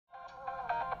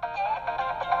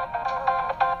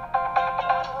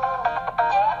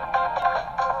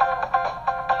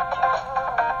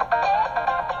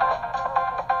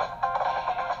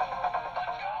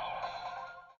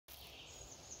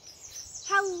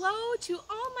hello to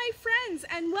all my friends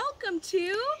and welcome to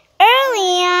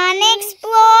Early On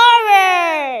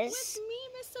Explorers. With me,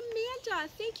 Miss Amanda.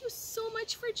 Thank you so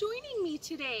much for joining me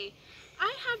today.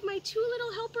 I have my two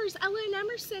little helpers, Ella and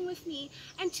Emerson, with me,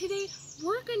 and today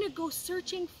we're going to go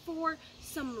searching for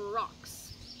some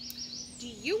rocks. Do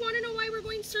you want to know why we're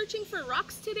going searching for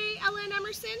rocks today, Ella and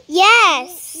Emerson?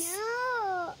 Yes.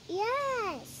 No.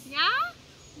 Yes. Yeah?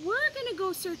 We're going to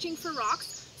go searching for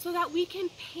rocks so that we can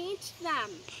paint them.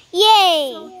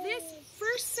 Yay. So this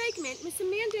first segment, Miss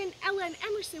Amanda and Ella and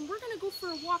Emerson, we're going to go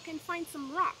for a walk and find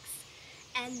some rocks.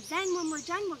 And then when we're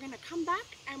done, we're going to come back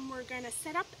and we're going to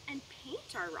set up and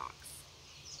paint our rocks.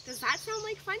 Does that sound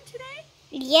like fun today?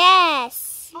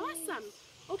 Yes. Awesome.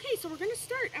 Okay, so we're going to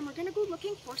start and we're going to go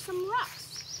looking for some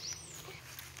rocks.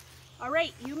 All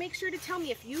right, you make sure to tell me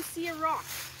if you see a rock.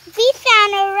 We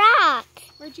found a rock.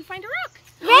 Where'd you find a rock?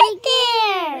 Right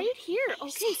there. Right here.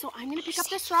 Okay, so I'm going to pick up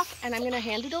this rock and I'm going to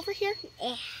hand it over here.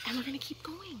 And we're going to keep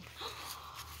going.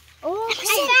 Oh, I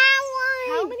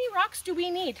found how one. many rocks do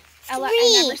we need? Ella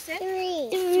and Emerson?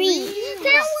 Three.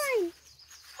 Found one.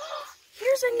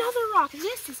 Here's another rock.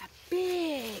 This is a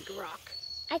big rock.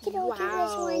 I can only do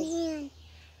this one hand.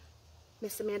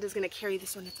 Miss Amanda's going to carry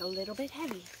this one. It's a little bit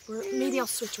heavy. Maybe I'll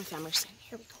switch with Emerson.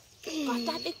 Here we go.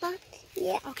 Got that, Big Bird?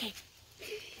 Yeah. Okay.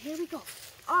 Here we go.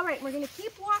 All right, we're going to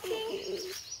keep walking.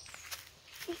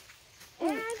 And we're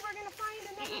going to find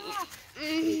another rock.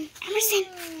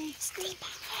 Emerson, stay back.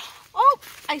 Oh,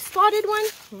 I spotted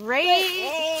one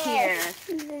right here.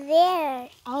 There.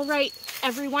 All right,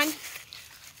 everyone.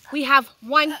 We have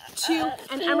 1, 2,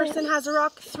 and Emerson has a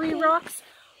rock, 3 rocks.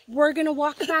 We're going to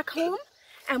walk back home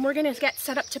and we're going to get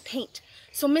set up to paint.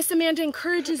 So Miss Amanda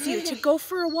encourages you to go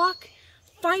for a walk,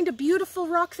 find a beautiful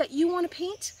rock that you want to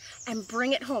paint, and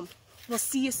bring it home. We'll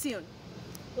see you soon.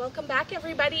 Welcome back,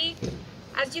 everybody.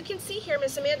 As you can see here,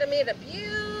 Miss Amanda made a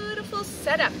beautiful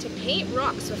setup to paint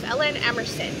rocks with Ella and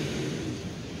Emerson.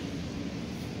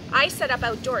 I set up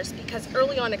outdoors because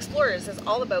Early On Explorers is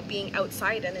all about being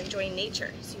outside and enjoying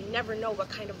nature. So you never know what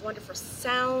kind of wonderful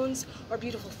sounds or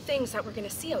beautiful things that we're going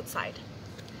to see outside.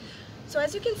 So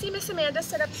as you can see, Miss Amanda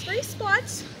set up 3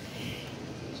 spots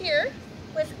here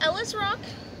with Ella's rock,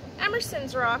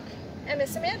 Emerson's rock, and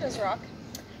Miss Amanda's rock.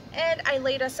 And I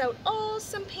laid us out all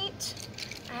some paint.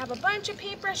 I have a bunch of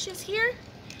paintbrushes here,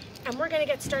 and we're going to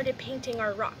get started painting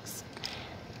our rocks.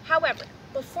 However,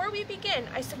 before we begin,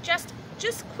 I suggest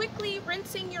just quickly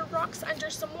rinsing your rocks under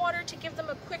some water to give them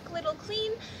a quick little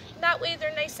clean. That way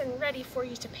they're nice and ready for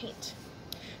you to paint.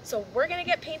 So we're going to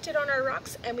get painted on our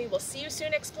rocks, and we will see you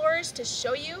soon, explorers, to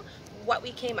show you what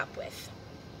we came up with.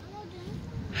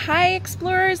 Hi,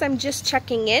 explorers. I'm just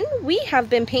checking in. We have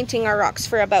been painting our rocks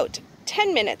for about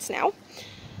 10 minutes now.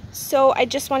 So I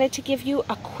just wanted to give you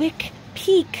a quick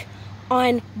peek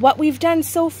on what we've done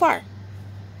so far.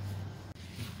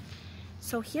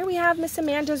 So here we have Miss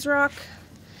Amanda's rock.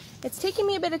 It's taking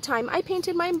me a bit of time. I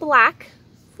painted mine black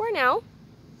for now.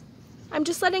 I'm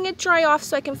just letting it dry off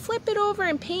so I can flip it over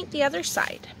and paint the other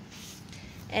side.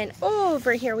 And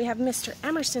over here we have Mr.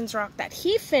 Emerson's rock that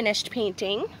he finished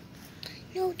painting.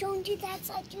 No, don't do that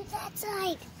side. Do that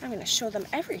side. I'm going to show them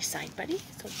every side, buddy.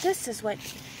 So this is what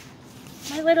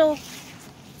my little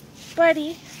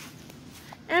buddy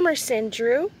Emerson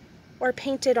drew or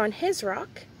painted on his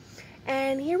rock.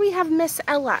 And here we have Miss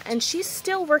Ella, and she's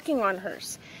still working on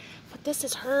hers. But this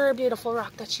is her beautiful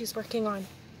rock that she's working on.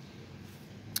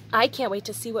 I can't wait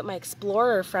to see what my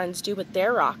explorer friends do with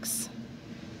their rocks.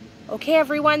 Okay,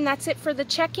 everyone, that's it for the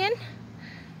check-in.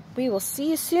 We will see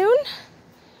you soon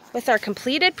with our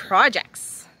completed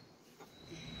projects.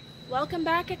 Welcome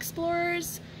back,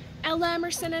 explorers. Ella,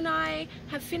 Emerson, and I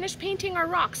have finished painting our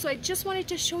rocks, so I just wanted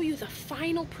to show you the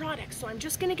final product. So I'm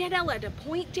just going to get Ella to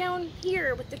point down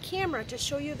here with the camera to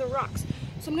show you the rocks.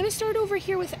 So I'm going to start over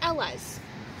here with Ella's.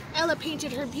 Ella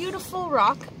painted her beautiful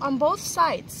rock on both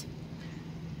sides.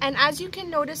 And as you can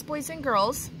notice, boys and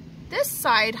girls, this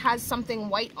side has something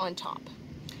white on top.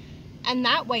 And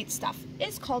that white stuff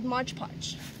is called Mod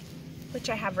Podge, which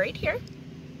I have right here.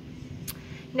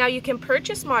 Now you can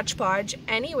purchase Mod Podge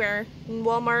anywhere, in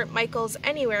Walmart, Michael's,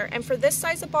 anywhere, and for this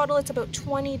size of bottle it's about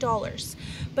 $20.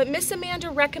 But Miss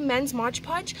Amanda recommends Mod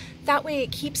Podge, that way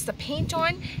it keeps the paint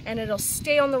on and it'll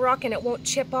stay on the rock and it won't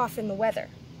chip off in the weather.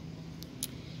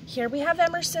 Here we have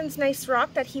Emerson's nice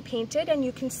rock that he painted, and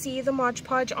you can see the Mod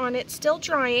Podge on it still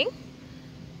drying.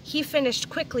 He finished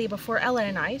quickly before Ella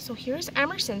and I, so here's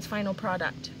Emerson's final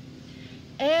product.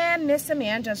 And Miss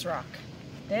Amanda's rock.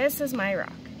 This is my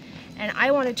rock. And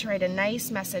I wanted to write a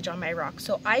nice message on my rock,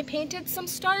 so I painted some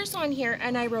stars on here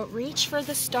and I wrote, "Reach for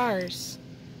the stars."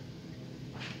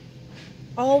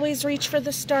 Always reach for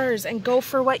the stars and go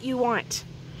for what you want.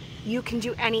 You can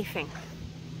do anything.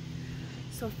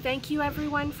 So thank you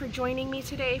everyone for joining me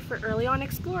today for Early On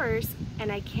Explorers,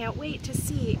 and I can't wait to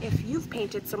see if you've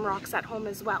painted some rocks at home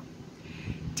as well.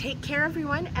 Take care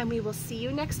everyone, and we will see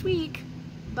you next week.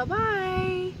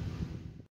 Bye-bye.